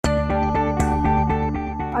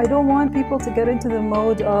I don't want people to get into the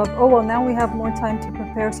mode of, oh, well, now we have more time to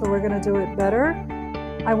prepare, so we're going to do it better.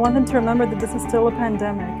 I want them to remember that this is still a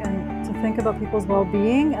pandemic and to think about people's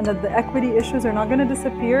well-being, and that the equity issues are not going to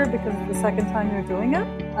disappear because it's the second time you're doing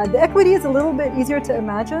it. The equity is a little bit easier to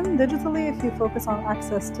imagine digitally if you focus on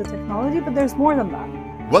access to technology, but there's more than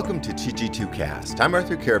that. Welcome to TG2Cast. I'm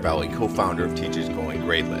Arthur Caravalli, co-founder of Teachers Going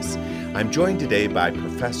Gradeless. I'm joined today by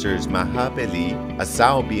Professors Mahabeli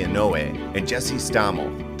Asao-Bianoe and Jesse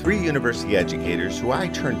Stommel, three university educators who I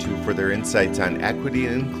turn to for their insights on equity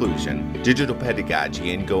and inclusion, digital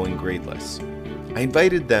pedagogy, and going gradeless. I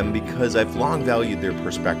invited them because I've long valued their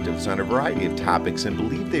perspectives on a variety of topics and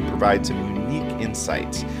believe they provide some unique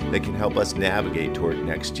insights that can help us navigate toward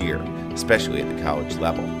next year, especially at the college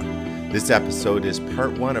level. This episode is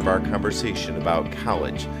part one of our conversation about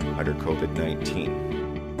college under COVID-19.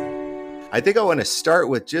 I think I want to start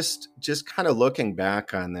with just kind of looking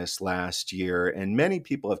back on this last year, and many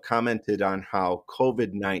people have commented on how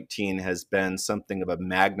COVID-19 has been something of a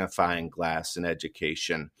magnifying glass in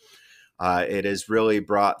education. It has really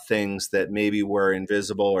brought things that maybe were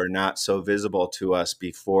invisible or not so visible to us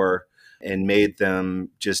before and made them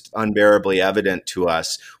just unbearably evident to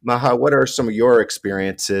us. Maha, what are some of your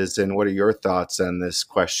experiences and what are your thoughts on this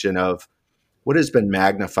question of what has been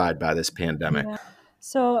magnified by this pandemic? Yeah.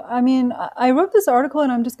 So, I mean, I wrote this article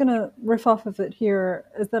and I'm just going to riff off of it here,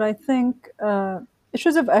 is that I think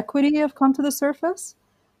issues of equity have come to the surface,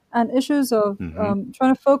 and issues of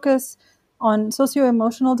trying to focus on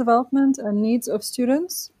socio-emotional development and needs of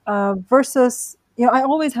students versus, I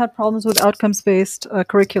always had problems with outcomes-based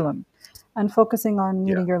curriculum and focusing on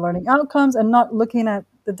meeting your learning outcomes and not looking at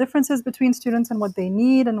the differences between students and what they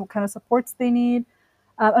need and what kind of supports they need.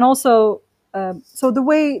 And also, so the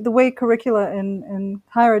way curricula in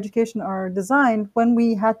higher education are designed, when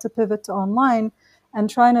we had to pivot to online and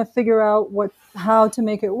trying to figure out how to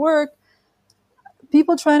make it work,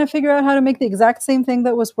 people trying to figure out how to make the exact same thing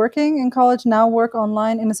that was working in college now work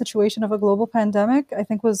online in a situation of a global pandemic, I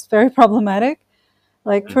think was very problematic.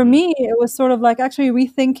 Like for me, it was sort of like actually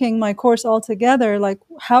rethinking my course altogether. Like,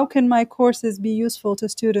 how can my courses be useful to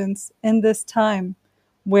students in this time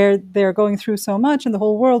where they're going through so much and the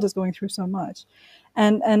whole world is going through so much?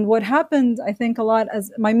 And what happened, I think, a lot,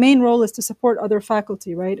 as my main role is to support other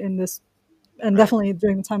faculty, right, in this, and definitely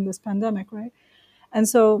during the time of this pandemic, right? And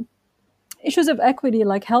so issues of equity,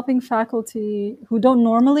 like helping faculty who don't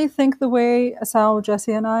normally think the way Asao,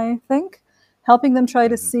 Jesse, and I think, helping them try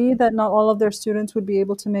to see that not all of their students would be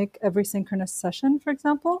able to make every synchronous session, for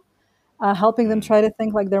example. Helping them try to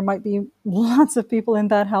think like there might be lots of people in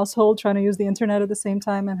that household trying to use the internet at the same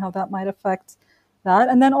time and how that might affect that.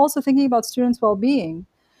 And then also thinking about students' well-being.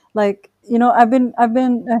 Like, I've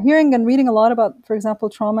been hearing and reading a lot about, for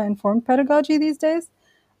example, trauma-informed pedagogy these days.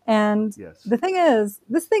 And the thing is,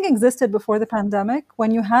 this thing existed before the pandemic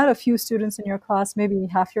when you had a few students in your class, maybe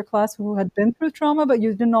half your class, who had been through trauma, but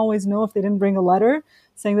you didn't always know if they didn't bring a letter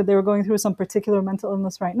saying that they were going through some particular mental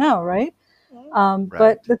illness right now, right?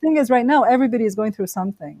 But the thing is, right now, everybody is going through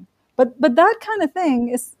something. But that kind of thing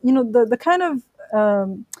is, the kind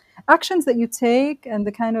of actions that you take and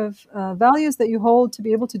the kind of values that you hold to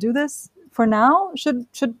be able to do this for now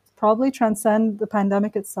should probably transcend the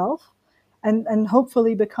pandemic itself. And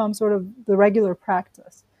hopefully become sort of the regular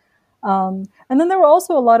practice. And then there were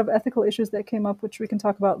also a lot of ethical issues that came up, which we can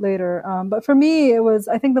talk about later. But for me, it was,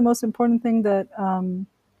 I think, the most important thing that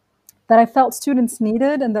I felt students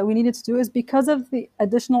needed and that we needed to do is because of the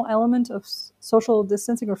additional element of social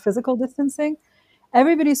distancing or physical distancing,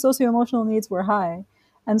 everybody's socio-emotional needs were high.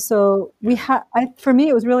 And so for me,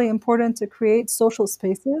 it was really important to create social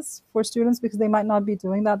spaces for students because they might not be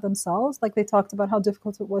doing that themselves. Like they talked about how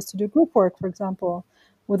difficult it was to do group work, for example,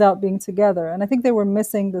 without being together. And I think they were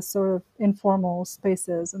missing this sort of informal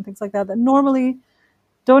spaces and things like that normally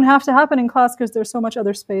don't have to happen in class because there's so much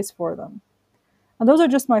other space for them. And those are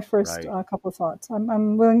just my first couple of thoughts.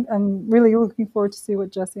 I'm really looking forward to see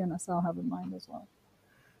what Jesse and Asao have in mind as well.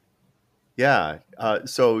 Yeah.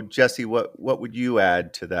 So, Jesse, what would you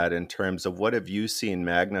add to that in terms of what have you seen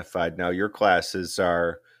magnified? Now, your classes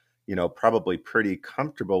are, probably pretty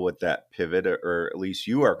comfortable with that pivot, or at least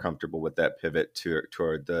you are comfortable with that pivot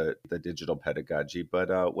toward the digital pedagogy.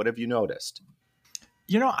 But what have you noticed?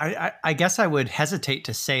 I guess I would hesitate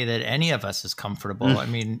to say that any of us is comfortable. I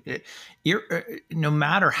mean, no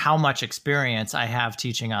matter how much experience I have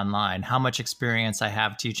teaching online, how much experience I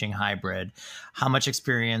have teaching hybrid, how much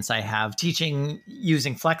experience I have teaching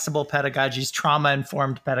using flexible pedagogies,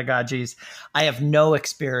 trauma-informed pedagogies, I have no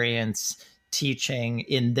experience teaching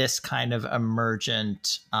in this kind of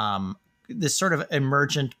emergent this sort of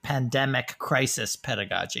emergent pandemic crisis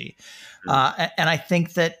pedagogy. Mm. And I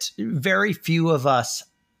think that very few of us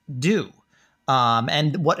do.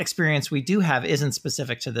 And what experience we do have isn't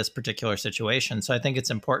specific to this particular situation. So I think it's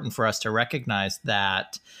important for us to recognize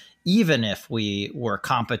that even if we were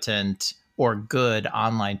competent or good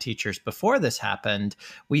online teachers before this happened,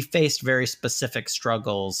 we faced very specific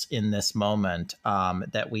struggles in this moment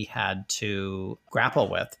that we had to grapple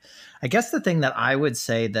with. I guess the thing that I would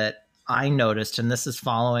say that I noticed, and this is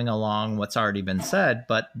following along what's already been said,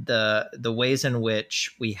 but the ways in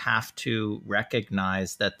which we have to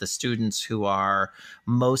recognize that the students who are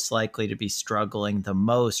most likely to be struggling the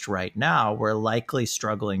most right now were likely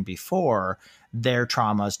struggling before. Their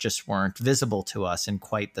traumas just weren't visible to us in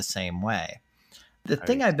quite the same way. The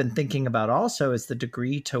thing I've been thinking about also is the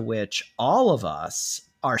degree to which all of us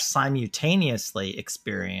are simultaneously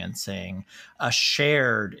experiencing a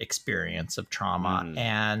shared experience of trauma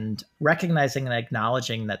and recognizing and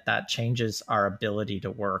acknowledging that that changes our ability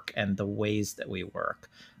to work and the ways that we work.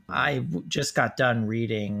 I just got done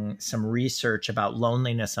reading some research about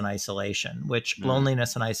loneliness and isolation, which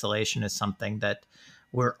loneliness and isolation is something that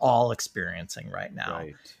we're all experiencing right now.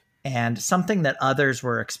 Right. And something that others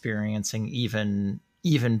were experiencing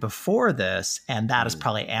even before this, and that is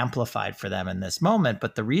probably amplified for them in this moment.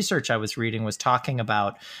 But the research I was reading was talking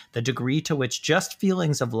about the degree to which just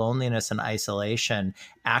feelings of loneliness and isolation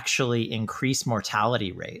actually increase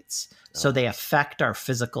mortality rates. So they affect our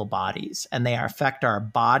physical bodies, and they affect our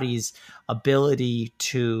body's ability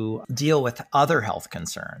to deal with other health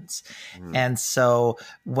concerns. And so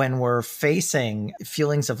when we're facing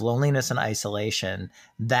feelings of loneliness and isolation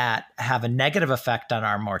that have a negative effect on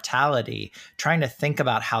our mortality, trying to think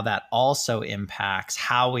about how that also impacts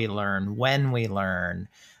how we learn, when we learn,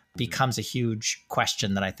 becomes a huge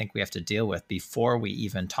question that I think we have to deal with before we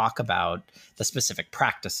even talk about the specific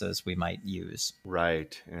practices we might use.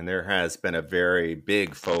 Right. And there has been a very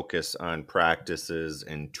big focus on practices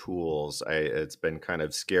and tools. It's been kind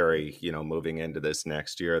of scary, moving into this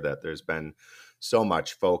next year, that there's been so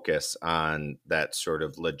much focus on that sort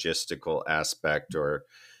of logistical aspect or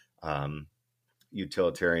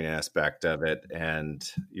utilitarian aspect of it. And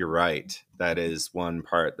you're right. That is one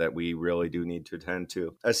part that we really do need to attend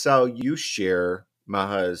to. Asal, you share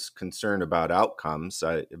Maha's concern about outcomes.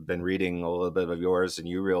 I've been reading a little bit of yours, and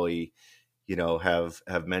you really, have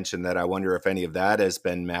mentioned that. I wonder if any of that has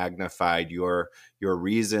been magnified, your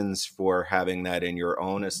reasons for having that in your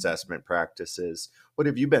own assessment practices. What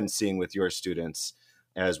have you been seeing with your students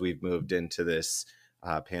as we've moved into this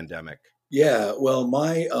pandemic? Yeah, well,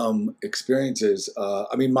 my experiences,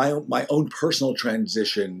 my own personal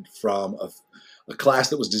transition from a class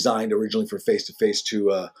that was designed originally for face-to-face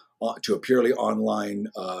to a purely online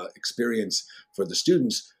experience for the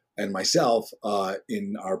students and myself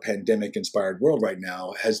in our pandemic-inspired world right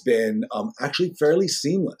now has been actually fairly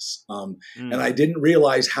seamless. And I didn't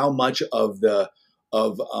realize how much of the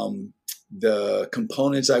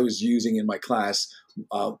components I was using in my class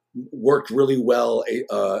worked really well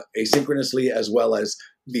asynchronously as well as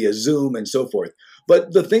via Zoom and so forth.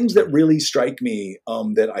 But the things that really strike me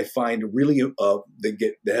that I find really that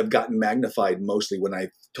have gotten magnified mostly when I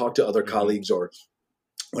talk to other colleagues or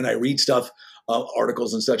when I read stuff,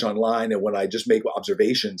 articles and such online, and when I just make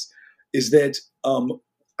observations, is that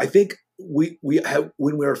I think we have,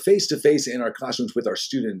 when we're face to face in our classrooms with our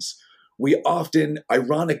students, we often,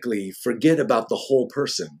 ironically, forget about the whole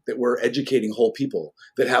person, that we're educating whole people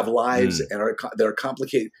that have lives and that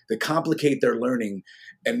complicate their learning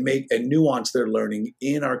and nuance their learning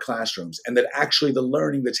in our classrooms, and that actually the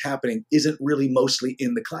learning that's happening isn't really mostly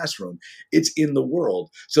in the classroom, it's in the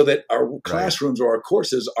world, so that our classrooms or our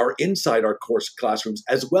courses are inside our course classrooms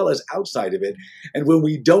as well as outside of it. And when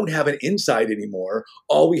we don't have an inside anymore,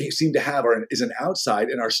 all we seem to have is an outside,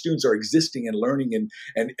 and our students are existing and learning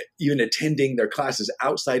and even attending their classes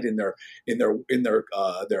outside in their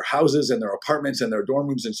houses and their apartments and their dorm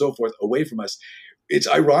rooms and so forth, away from us. It's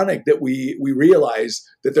ironic that we realize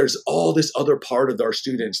that there's all this other part of our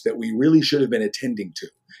students that we really should have been attending to,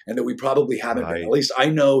 and that we probably haven't been. At least I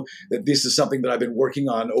know that this is something that I've been working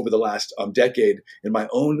on over the last decade in my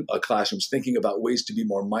own classrooms, thinking about ways to be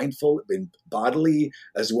more mindful, bodily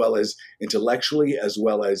as well as intellectually, as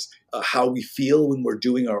well as how we feel when we're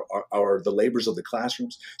doing the labors of the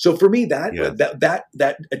classrooms. So for me,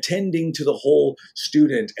 that attending to the whole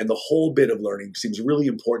student and the whole bit of learning seems really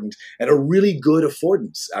important and a really good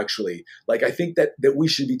affordance, actually. Like, I think that we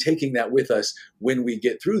should be taking that with us when we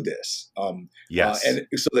get through this. Yes. And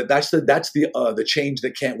so that's the change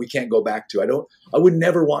that we can't go back to. I would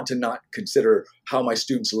never want to not consider how my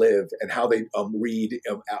students live and how they read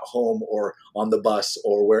at home or on the bus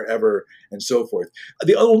or wherever and so forth.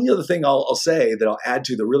 The only other thing I'll say that I'll add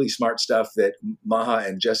to the really smart stuff that Maha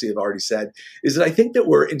and Jesse have already said is that I think that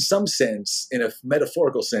we're, in some sense, in a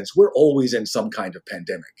metaphorical sense, we're always in some kind of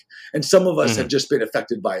pandemic, and some of us have just been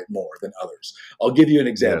affected by it more than others. I'll give you an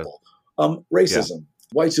example. Racism,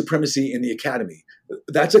 white supremacy in the academy.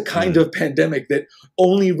 That's a kind of pandemic that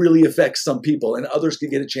only really affects some people, and others can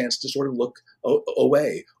get a chance to sort of look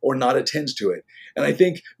away or not attend to it. And I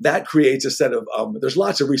think that creates a set of, there's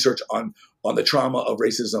lots of research on the trauma of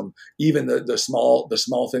racism, even the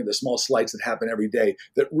small slights that happen every day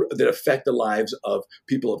that affect the lives of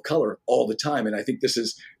people of color all the time. And I think this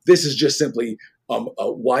is just simply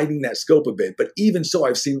widening that scope a bit. But even so,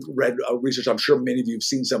 I've read research. I'm sure many of you have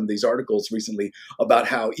seen some of these articles recently about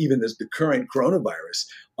how even the current coronavirus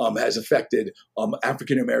has affected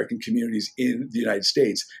African-American communities in the United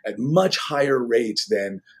States at much higher rates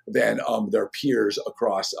than their peers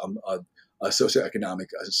across a socioeconomic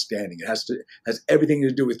standing. It has everything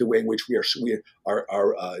to do with the way in which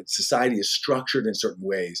our society is structured in certain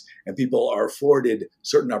ways, and people are afforded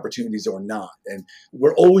certain opportunities or not. And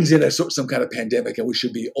we're always in some kind of pandemic, and we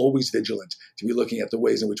should be always vigilant to be looking at the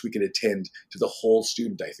ways in which we can attend to the whole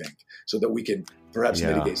student, I think, so that we can perhaps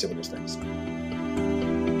mitigate some of those things.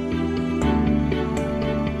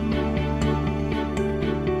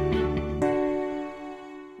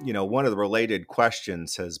 One of the related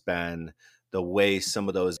questions has been the way some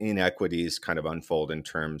of those inequities kind of unfold in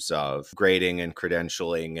terms of grading and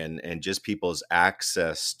credentialing and just people's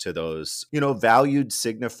access to those, valued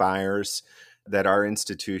signifiers that our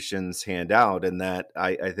institutions hand out. And that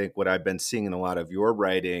I think what I've been seeing in a lot of your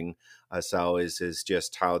writing, Sal, is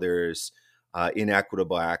just how there's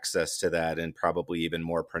inequitable access to that, and probably even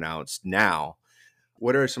more pronounced now.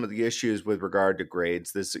 What are some of the issues with regard to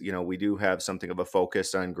grades? We do have something of a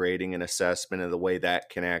focus on grading and assessment and the way that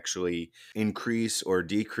can actually increase or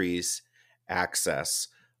decrease access.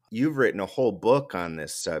 You've written a whole book on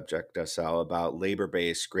this subject, Sal, about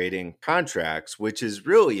labor-based grading contracts, which is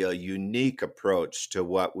really a unique approach to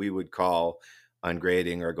what we would call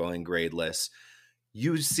ungrading or going gradeless.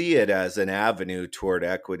 You see it as an avenue toward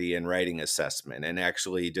equity in writing assessment and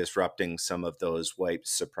actually disrupting some of those white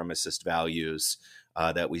supremacist values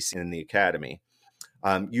that we see in the academy.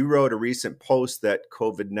 You wrote a recent post that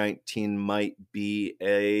COVID-19 might be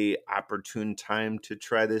an opportune time to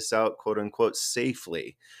try this out, quote unquote,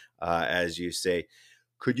 safely, as you say.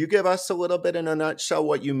 Could you give us a little bit in a nutshell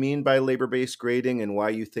what you mean by labor-based grading and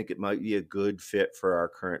why you think it might be a good fit for our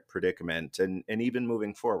current predicament and even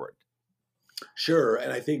moving forward? Sure,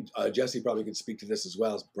 and I think Jesse probably could speak to this as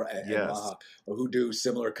well, and Yes. Maha, who do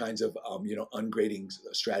similar kinds of ungrading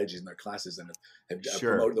strategies in their classes and have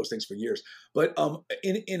Sure. promoted those things for years. But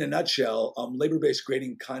in a nutshell, labor-based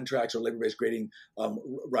grading contracts or labor-based grading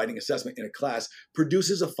writing assessment in a class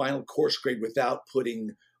produces a final course grade without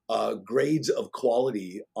putting grades of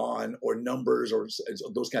quality on, or numbers or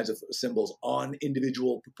those kinds of symbols on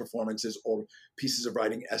individual performances or pieces of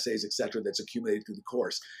writing, essays, etc., that's accumulated through the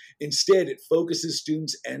course. Instead, it focuses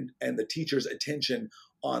students and the teacher's attention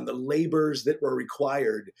on the labors that were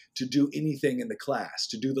required to do anything in the class,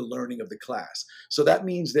 to do the learning of the class. So that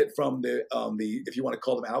means that from the if you want to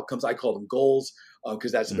call them outcomes, I call them goals,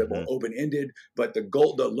 because that's a bit more open-ended. But the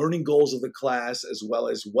learning goals of the class, as well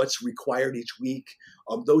as what's required each week,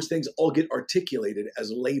 those things all get articulated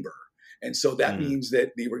as labor. And so that means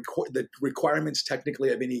that the requirements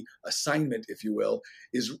technically of any assignment, if you will,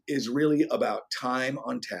 is really about time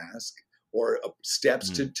on task, or steps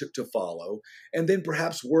to follow, and then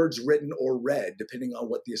perhaps words written or read, depending on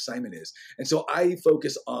what the assignment is. And so I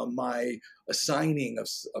focus on my assigning of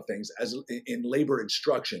things as in labor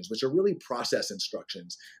instructions, which are really process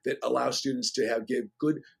instructions that allow students to give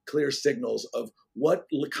good, clear signals of what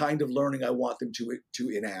kind of learning I want them to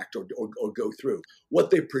enact or go through. What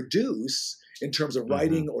they produce in terms of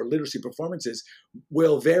writing or literacy performances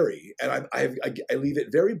will vary. And I leave it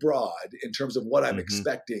very broad in terms of what I'm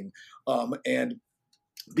expecting. And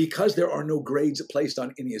because there are no grades placed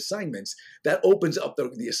on any assignments, that opens up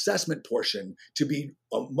the assessment portion to be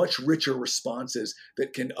much richer responses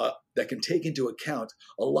that can that can take into account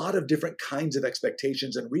a lot of different kinds of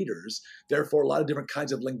expectations and readers, therefore a lot of different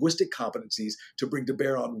kinds of linguistic competencies to bring to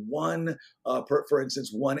bear on one, for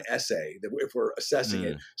instance, one essay that if we're assessing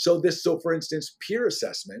it. So for instance, peer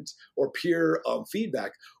assessment or peer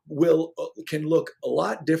feedback can look a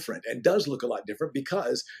lot different and does look a lot different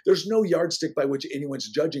because there's no yardstick by which anyone's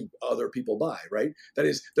judging other people by, right? That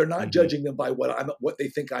is, they're not judging them by what they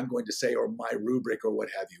think I'm going to say or my rubric or what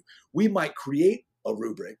have you. We might create a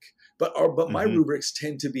rubric, but my rubrics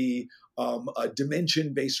tend to be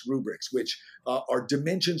dimension-based rubrics, which are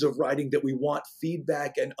dimensions of writing that we want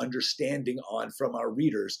feedback and understanding on from our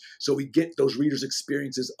readers. So we get those readers'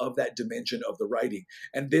 experiences of that dimension of the writing.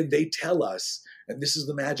 And then they tell us, and this is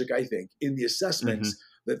the magic, I think, in the assessments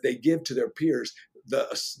that they give to their peers,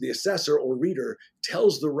 the assessor or reader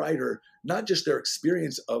tells the writer not just their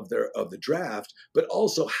experience of the draft, but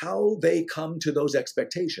also how they come to those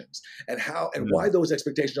expectations and why those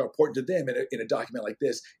expectations are important to them in a document like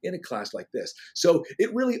this, in a class like this. So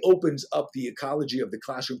it really opens up the ecology of the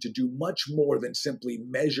classroom to do much more than simply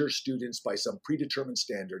measure students by some predetermined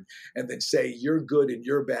standard and then say you're good and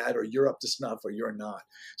you're bad or you're up to snuff or you're not.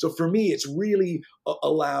 So for me, it's really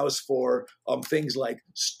allows for things like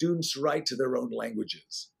students write to their own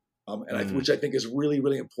languages. Which I think is really,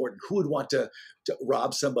 really important. Who would want to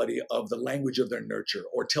rob somebody of the language of their nurture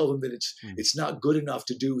or tell them that it's not good enough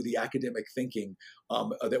to do the academic thinking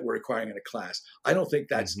that we're requiring in a class? I don't think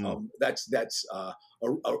that's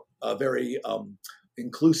a very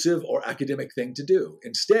inclusive or academic thing to do.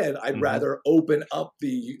 Instead, I'd rather open up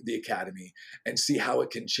the academy and see how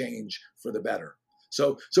it can change for the better.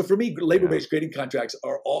 So for me, labor-based grading contracts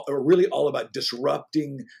are really all about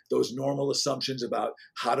disrupting those normal assumptions about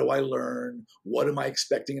how do I learn, what am I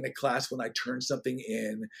expecting in a class when I turn something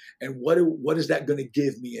in, and what is that going to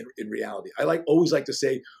give me in reality? I always like to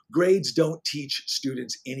say, grades don't teach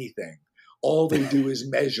students anything. All they do is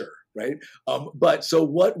measure. Right. But so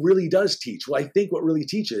what really does teach? Well, I think what really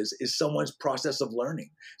teaches is someone's process of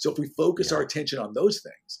learning. So if we focus our attention on those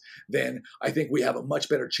things, then I think we have a much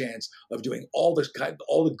better chance of doing all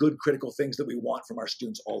the good critical things that we want from our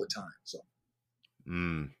students all the time. So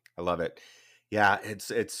I love it. Yeah,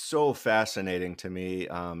 it's so fascinating to me,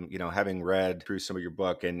 having read through some of your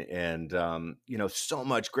book and so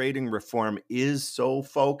much grading reform is so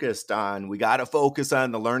focused on, we got to focus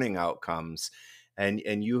on the learning outcomes.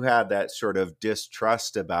 And you have that sort of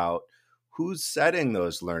distrust about who's setting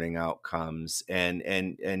those learning outcomes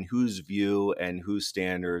and whose view and whose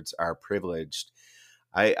standards are privileged.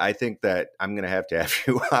 I think that I'm going to have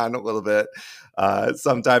you on a little bit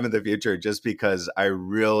sometime in the future, just because I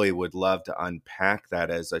really would love to unpack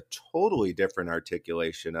that as a totally different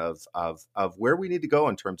articulation of where we need to go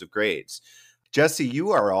in terms of grades. Jesse,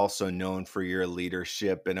 you are also known for your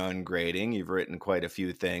leadership in ungrading. You've written quite a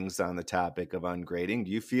few things on the topic of ungrading.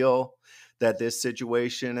 Do you feel that this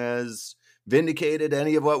situation has vindicated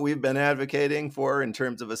any of what we've been advocating for in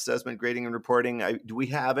terms of assessment, grading, and reporting? Do we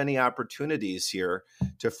have any opportunities here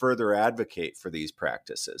to further advocate for these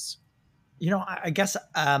practices? I guess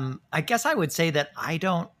I would say that I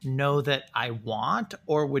don't know that I want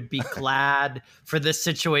or would be glad for this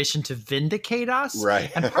situation to vindicate us. Right.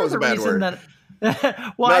 And part of the reason that,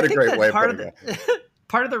 well, I think that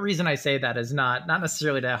part of the reason I say that is not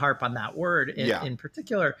necessarily to harp on that word in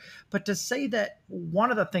particular, but to say that one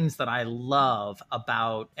of the things that I love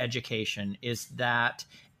about education is that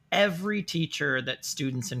every teacher that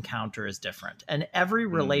students encounter is different, and every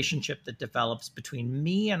relationship that develops between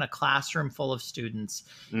me and a classroom full of students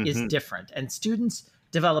is different, and students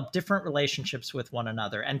develop different relationships with one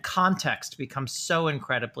another, and context becomes so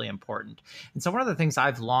incredibly important. And so one of the things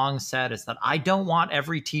I've long said is that I don't want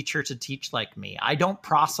every teacher to teach like me. I don't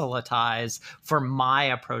proselytize for my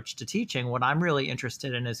approach to teaching. What I'm really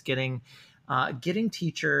interested in is getting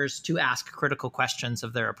teachers to ask critical questions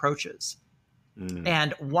of their approaches.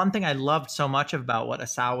 And one thing I loved so much about what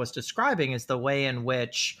Asao was describing is the way in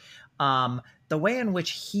which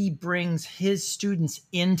he brings his students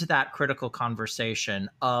into that critical conversation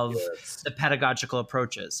of the pedagogical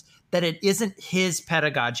approaches, that it isn't his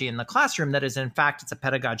pedagogy in the classroom, that is, in fact, it's a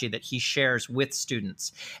pedagogy that he shares with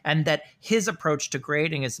students, and that his approach to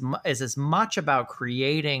grading is as much about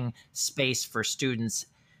creating space for students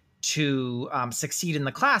to succeed in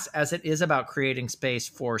the class as it is about creating space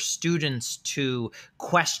for students to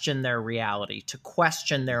question their reality, to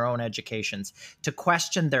question their own educations, to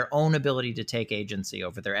question their own ability to take agency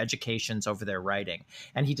over their educations, over their writing.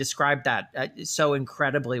 And he described that so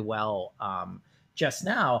incredibly well just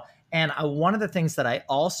now. And one of the things that I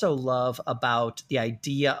also love about the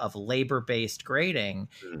idea of labor-based grading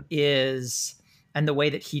is, and the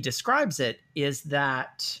way that he describes it, is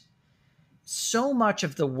that so much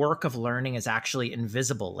of the work of learning is actually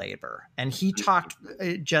invisible labor. And he talked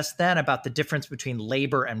just then about the difference between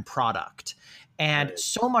labor and product. And Right.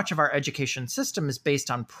 so much of our education system is based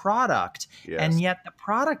on product. Yes. And yet the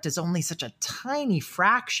product is only such a tiny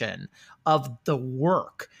fraction of the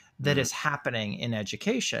work that is happening in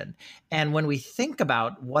education. And when we think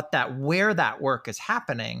about where that work is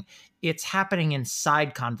happening, it's happening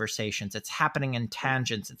inside conversations. It's happening in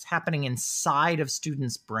tangents. It's happening inside of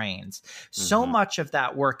students' brains. So much of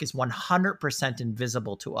that work is 100%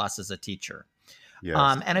 invisible to us as a teacher.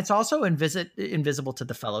 Yes. And it's also invisible to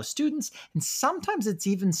the fellow students. And sometimes it's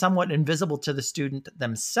even somewhat invisible to the student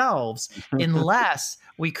themselves, unless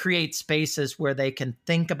we create spaces where they can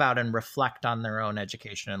think about and reflect on their own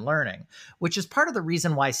education and learning, which is part of the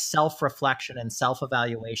reason why self-reflection and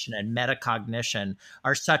self-evaluation and metacognition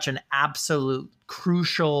are such an absolute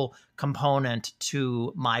crucial component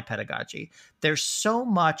to my pedagogy. There's so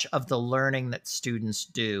much of the learning that students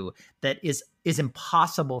do that is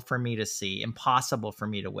impossible for me to see, impossible for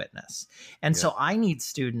me to witness. And so I need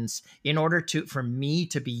students, in order for me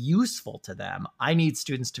to be useful to them, I need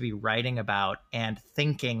students to be writing about and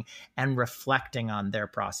thinking and reflecting on their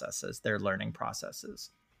processes, their learning processes.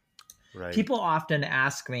 Right. People often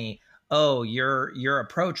ask me, oh, your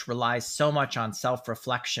approach relies so much on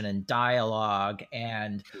self-reflection and dialogue.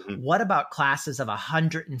 And what about classes of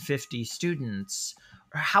 150 students?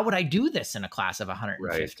 How would I do this in a class of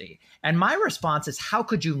 150? Right. And my response is, how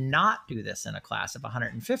could you not do this in a class of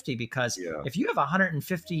 150? Because if you have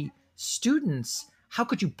 150 students, how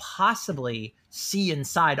could you possibly see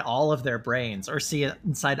inside all of their brains or see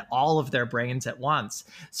inside all of their brains at once?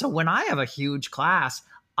 So when I have a huge class,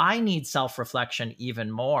 I need self-reflection even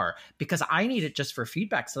more, because I need it just for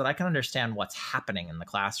feedback so that I can understand what's happening in the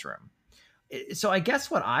classroom. So I guess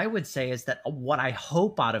what I would say is that what I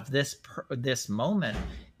hope out of this moment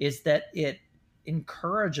is that it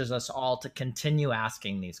encourages us all to continue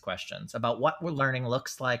asking these questions about what learning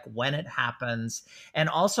looks like, when it happens. And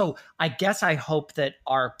also, I guess I hope that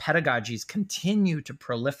our pedagogies continue to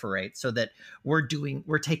proliferate so that we're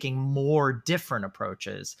taking more different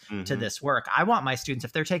approaches to this work. I want my students,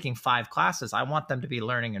 if they're taking 5 classes, I want them to be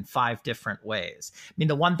learning in 5 different ways. I mean,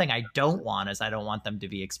 the one thing I don't want is I don't want them to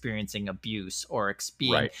be experiencing abuse or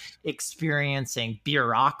experiencing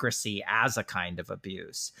bureaucracy as a kind of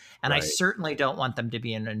abuse. And I certainly don't want them to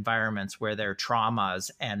be in environments where their traumas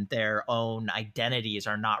and their own identities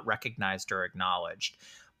are not recognized or acknowledged.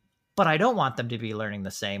 But I don't want them to be learning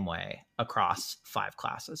the same way across 5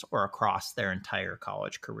 classes or across their entire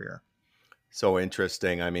college career. So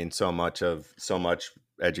interesting. I mean, so much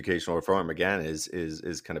educational reform, again,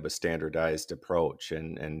 is kind of a standardized approach,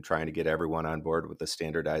 and trying to get everyone on board with the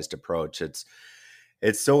standardized approach.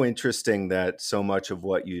 It's so interesting that so much of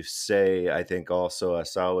what you say, I think also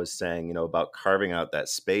Asao was saying, about carving out that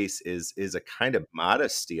space is a kind of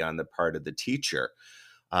modesty on the part of the teacher,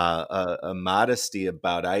 a modesty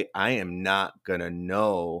about I am not going to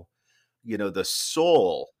know, the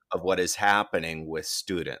soul of what is happening with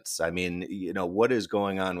students. I mean, what is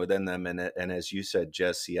going on within them. And as you said,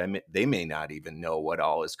 Jesse, they may not even know what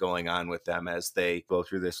all is going on with them as they go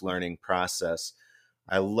through this learning process.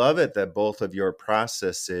 I love it that both of your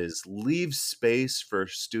processes leave space for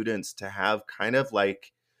students to have kind of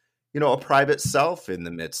like, a private self in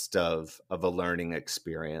the midst of a learning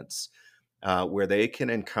experience, where they can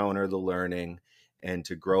encounter the learning and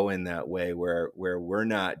to grow in that way where we're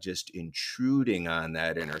not just intruding on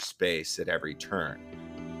that inner space at every turn.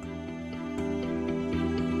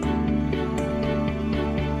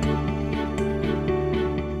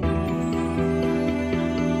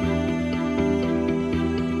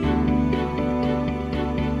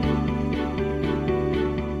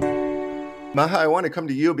 Maha, I want to come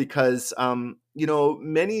to you because,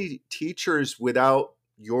 many teachers without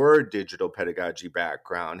your digital pedagogy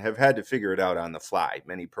background have had to figure it out on the fly.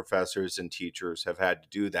 Many professors and teachers have had to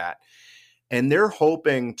do that. And they're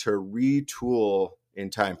hoping to retool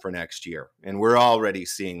in time for next year. And we're already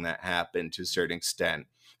seeing that happen to a certain extent,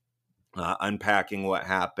 unpacking what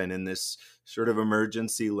happened in this sort of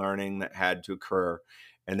emergency learning that had to occur.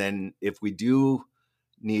 And then if we do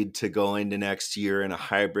need to go into next year in a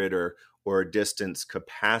hybrid or a distance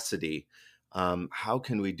capacity, how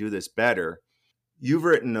can we do this better? You've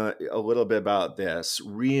written a little bit about this,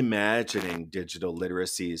 reimagining digital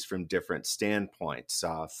literacies from different standpoints,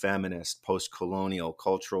 feminist, post-colonial,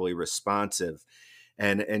 culturally responsive.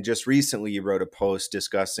 And just recently you wrote a post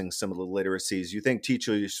discussing some of the literacies you think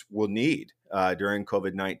teachers will need during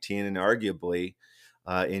COVID-19 and arguably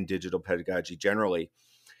in digital pedagogy generally.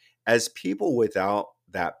 As people without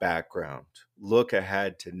that background, look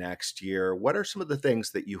ahead to next year, what are some of the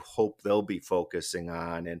things that you hope they'll be focusing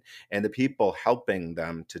on, and the people helping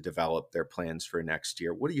them to develop their plans for next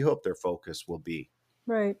year? What do you hope their focus will be?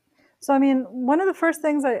 Right. So, I mean, one of the first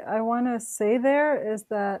things I want to say there is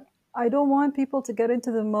that I don't want people to get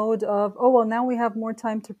into the mode of, oh, well, now we have more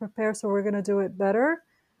time to prepare, so we're going to do it better.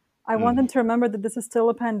 I want them to remember that this is still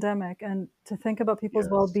a pandemic and to think about people's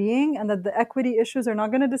Yes. well-being, and that the equity issues are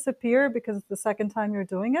not going to disappear because it's the second time you're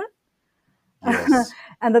doing it. Yes.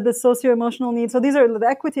 And that the socio-emotional needs, so these are the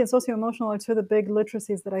equity and socio-emotional are two of the big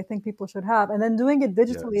literacies that I think people should have. And then doing it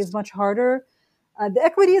digitally Yes. is much harder. The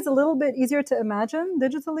equity is a little bit easier to imagine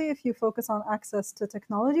digitally if you focus on access to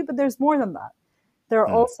technology, but there's more than that. There are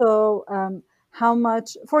also how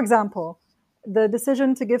much, for example, the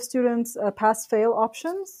decision to give students pass-fail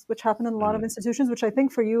options, which happen in a lot of institutions, which I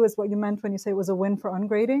think for you is what you meant when you say it was a win for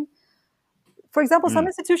ungrading. For example, some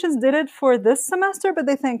institutions did it for this semester, but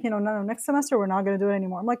they think, no, next semester we're not going to do it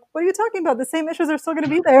anymore. I'm like, what are you talking about? The same issues are still going to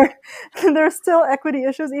be there. There are still equity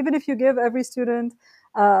issues, even if you give every student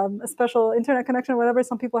a special internet connection or whatever.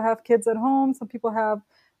 Some people have kids at home. Some people have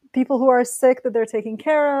people who are sick that they're taking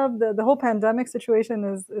care of. The whole pandemic situation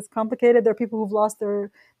is complicated. There are people who've lost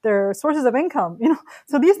their sources of income.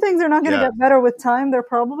 So these things are not going to get better with time. They're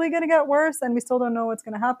probably going to get worse, and we still don't know what's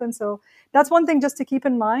going to happen. So that's one thing just to keep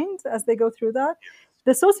in mind as they go through that.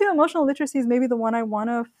 The socio-emotional literacy is maybe the one I want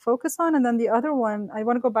to focus on, and then the other one, I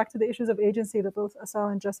want to go back to the issues of agency that both Asal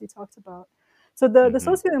and Jesse talked about. So the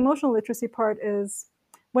socio-emotional literacy part is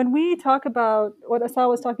when we talk about what Asal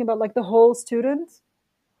was talking about, like the whole student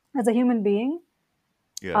as a human being.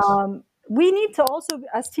 Yes. We need to also,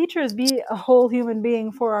 as teachers, be a whole human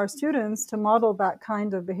being for our students to model that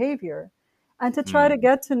kind of behavior and to try to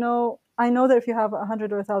get to know. I know that if you have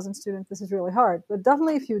 100 or 1,000 students, this is really hard, but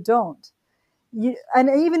definitely if you don't, and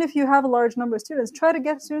even if you have a large number of students, try to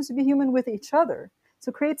get students to be human with each other.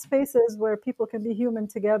 So create spaces where people can be human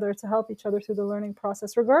together to help each other through the learning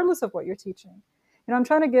process, regardless of what you're teaching. I'm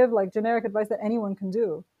trying to give like generic advice that anyone can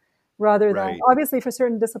do. Rather than, obviously, for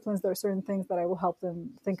certain disciplines, there are certain things that I will help them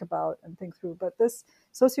think about and think through. But this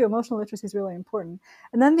socio-emotional literacy is really important.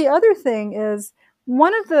 And then the other thing is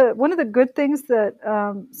one of the good things that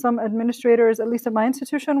some administrators, at least at my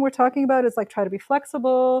institution, were talking about is like try to be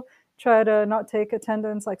flexible, try to not take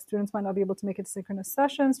attendance. Like students might not be able to make it to synchronous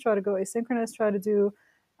sessions, try to go asynchronous, try to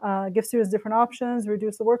give students different options,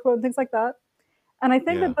 reduce the workload, and things like that. And I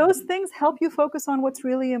think that those things help you focus on what's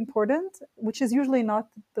really important, which is usually not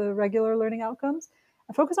the regular learning outcomes,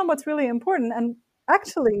 and focus on what's really important. And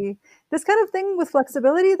actually, this kind of thing with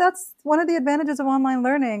flexibility, that's one of the advantages of online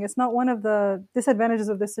learning. It's not one of the disadvantages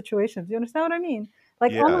of this situation. Do you understand what I mean?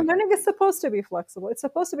 Like online learning is supposed to be flexible. It's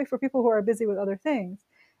supposed to be for people who are busy with other things.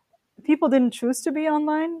 People didn't choose to be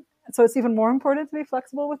online, so it's even more important to be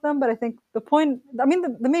flexible with them. But I think the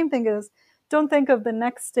main thing is, don't think of the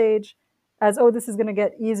next stage as, oh, this is going to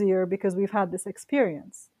get easier because we've had this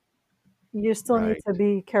experience. You still need to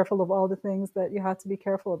be careful of all the things that you have to be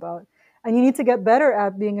careful about. And you need to get better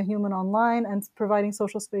at being a human online and providing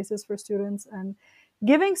social spaces for students and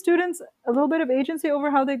giving students a little bit of agency over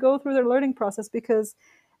how they go through their learning process. Because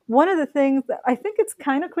one of the things that I think it's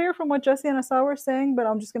kind of clear from what Jesse and Asal were saying, but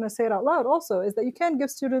I'm just going to say it out loud also, is that you can't give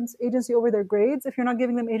students agency over their grades if you're not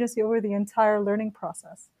giving them agency over the entire learning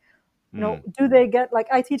process. Do they get, like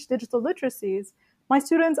I teach digital literacies. My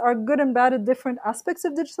students are good and bad at different aspects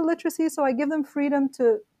of digital literacy, so I give them freedom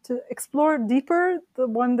to explore deeper the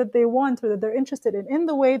one that they want or that they're interested in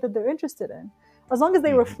the way that they're interested in, as long as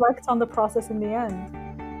they reflect on the process in the end.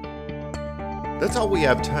 That's all we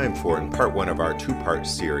have time for in part one of our two-part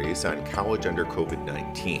series on college under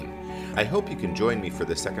COVID-19. I hope you can join me for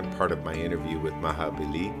the second part of my interview with Maha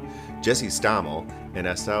Beli, Jesse Stammel, and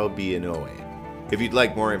Asal Bianoe. If you'd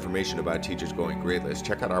like more information about Teachers Going Gradeless,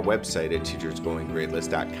 check out our website at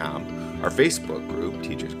teachersgoinggradeless.com, our Facebook group,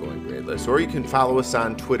 Teachers Going Gradeless, or you can follow us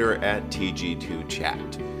on Twitter at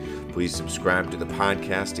TG2Chat. Please subscribe to the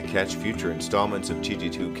podcast to catch future installments of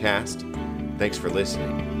TG2Cast. Thanks for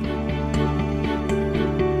listening.